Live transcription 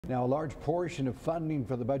Now, a large portion of funding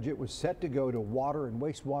for the budget was set to go to water and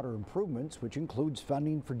wastewater improvements, which includes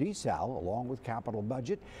funding for desal along with capital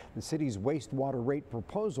budget. The city's wastewater rate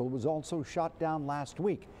proposal was also shot down last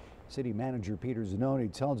week. City Manager Peter Zanoni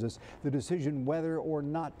tells us the decision whether or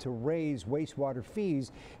not to raise wastewater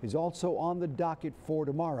fees is also on the docket for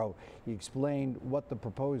tomorrow. He explained what the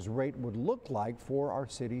proposed rate would look like for our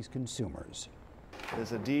city's consumers.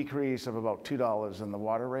 There's a decrease of about $2 in the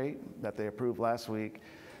water rate that they approved last week.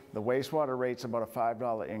 The wastewater rate's about a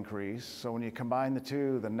 $5 increase. So when you combine the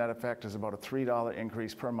two, the net effect is about a $3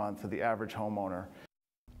 increase per month for the average homeowner.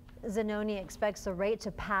 Zanoni expects the rate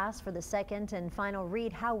to pass for the second and final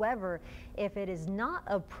read. However, if it is not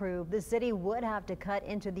approved, the city would have to cut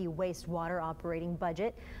into the wastewater operating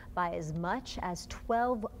budget by as much as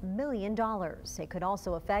 $12 million. It could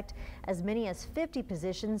also affect as many as 50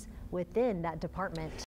 positions within that department.